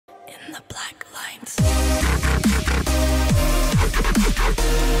in the black lines.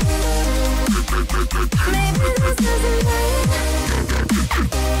 Maybe this isn't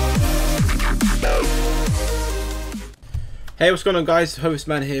Hey, what's going on, guys?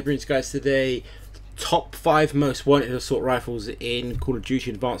 Hostman here, brings you guys today top 5 most wanted assault rifles in Call of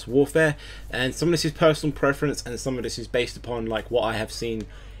Duty Advanced Warfare. And some of this is personal preference and some of this is based upon like what I have seen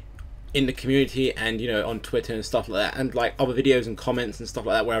in the community and, you know, on Twitter and stuff like that, and like other videos and comments and stuff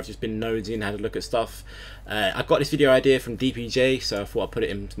like that where I've just been nosy and had a look at stuff. I got this video idea from DPJ, so I thought I'd put it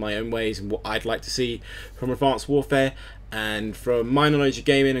into my own ways and what I'd like to see from Advanced Warfare. And from my knowledge of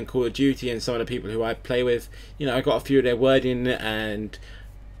gaming and Call of Duty and some of the people who I play with, you know, I got a few of their wording, and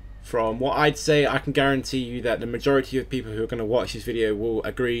from what I'd say, I can guarantee you that the majority of people who are going to watch this video will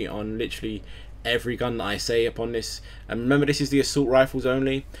agree on literally every gun that I say upon this. And remember, this is the assault rifles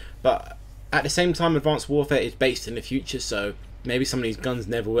only, but at the same time, Advanced Warfare is based in the future, so maybe some of these guns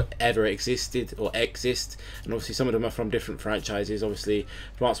never ever existed or exist, and obviously some of them are from different franchises. Obviously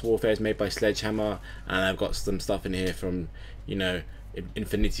Advanced Warfare is made by Sledgehammer, and I've got some stuff in here from, you know,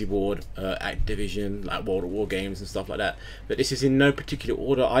 Infinity Ward, Activision, like World at War games and stuff like that. But this is in no particular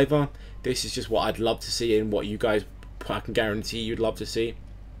order either. This is just what I'd love to see and what you guys, I can guarantee you'd love to see.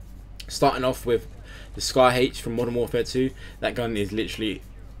 Starting off with the Sky H from Modern Warfare 2. That gun is literally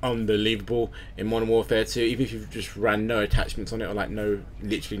unbelievable in Modern Warfare 2, even if you've just ran no attachments on it, or like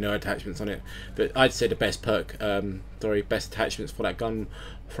literally no attachments on it. But I'd say the best best attachments for that gun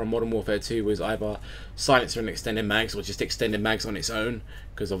from Modern Warfare 2 was either silencer and extended mags, or just extended mags on its own,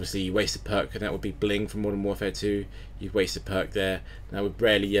 because obviously you waste a perk, and that would be bling from Modern Warfare 2. You've wasted a perk there, and I would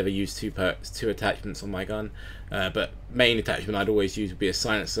rarely ever use two attachments on my gun. But main attachment I'd always use would be a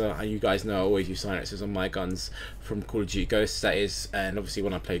silencer, and you guys know I always use silencers on my guns from Call of Duty Ghosts, that is. And obviously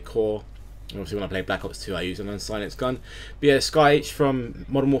when I play Core, and obviously when I play Black Ops 2, I use an unsilenced gun. But yeah, Sky H from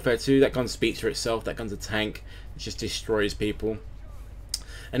Modern Warfare 2, that gun speaks for itself. That gun's a tank, it just destroys people.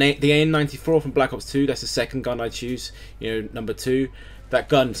 And the AN-94 from Black Ops 2, that's the second gun I choose, you know, number 2. That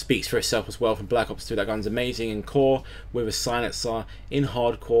gun speaks for itself as well from Black Ops 2. That gun's amazing in Core with a silencer, in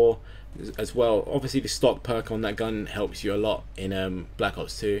Hardcore as well. Obviously the stock perk on that gun helps you a lot in Black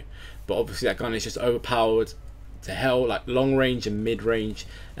Ops 2, but obviously that gun is just overpowered to hell, like long range and mid range,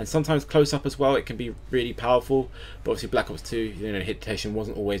 and sometimes close up as well. It can be really powerful, but obviously Black Ops 2, you know, hit detection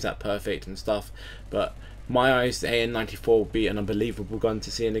wasn't always that perfect and stuff. But my eyes, the AN-94 will be an unbelievable gun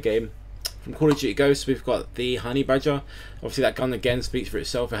to see in the game. From Call of Duty Ghosts, we've got the Honey Badger. Obviously that gun again speaks for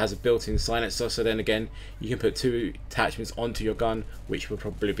itself. It has a built-in silencer, so then again you can put 2 attachments onto your gun, which would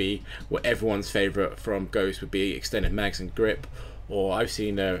probably be what everyone's favourite from Ghosts would be, extended mags and grip. Or I've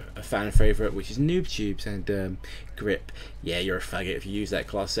seen a fan favourite, which is noob tubes and grip. Yeah, you're a faggot if you use that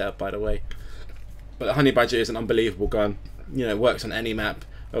class setup, by the way. But the Honey Badger is an unbelievable gun. You know, it works on any map.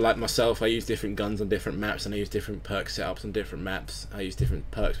 Like myself, I use different guns on different maps, and I use different perk setups on different maps. I use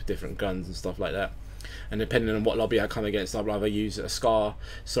different perks with different guns and stuff like that. And depending on what lobby I come against, I'll either use a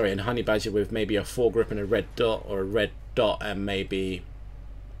Honey Badger with maybe a foregrip and a red dot, or a red dot and maybe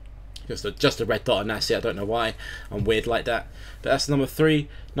just a red dot, and that's it. I don't know why I'm weird like that. But that's number 3.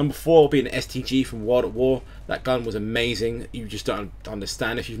 Number 4 will be an STG from World at War. That gun was amazing. You just don't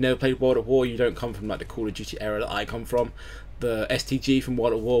understand. If you've never played World at War, you don't come from like the Call of Duty era that I come from. The STG from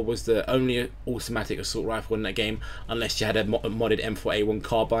World at War was the only automatic assault rifle in that game, unless you had a modded M4A1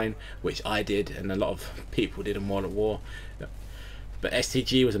 carbine, which I did and a lot of people did in World at War. But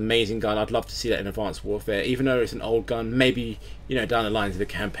STG was an amazing gun. I'd love to see that in Advanced Warfare, even though it's an old gun. Maybe, you know, down the line of the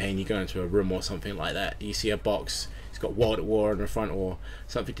campaign, you go into a room or something like that, you see a box, it's got World at War on the front, or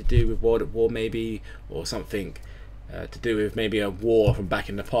something to do with World at War maybe, or something to do with maybe a war from back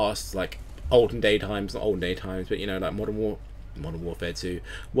in the past, like not olden day times, but you know, like Modern Warfare 2,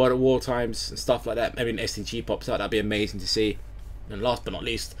 World at War times and stuff like that. Maybe an STG pops out, that'd be amazing to see. And last but not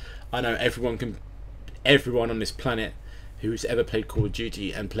least, I know everyone on this planet who's ever played Call of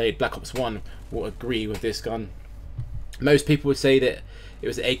Duty and played Black Ops 1 will agree with this gun. Most people would say that it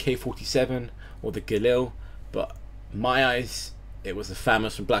was the AK-47 or the Galil, but my eyes, it was the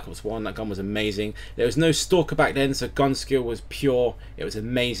FAMAS from Black Ops 1. That gun was amazing. There was no Stalker back then, so gun skill was pure. It was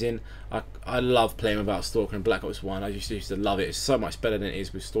amazing. I love playing without Stalker in Black Ops 1. I used to love it. It's so much better than it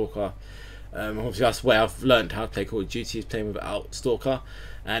is with Stalker. Obviously that's where I've learned how to play Call of Duty, is playing without Stalker.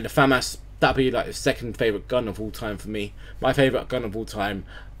 And the FAMAS, that'd be like the second favourite gun of all time for me. My favourite gun of all time,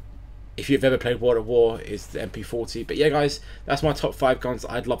 if you've ever played World at War, is the MP40. But yeah, guys, that's my top 5 guns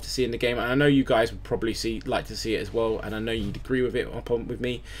that I'd love to see in the game, and I know you guys would probably like to see it as well, and I know you'd agree with it with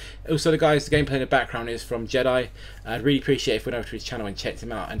me. Also, the gameplay in the background is from Jedi. I'd really appreciate if you went over to his channel and checked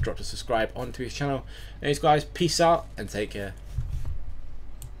him out and dropped a subscribe onto his channel. Anyways, guys, peace out and take care.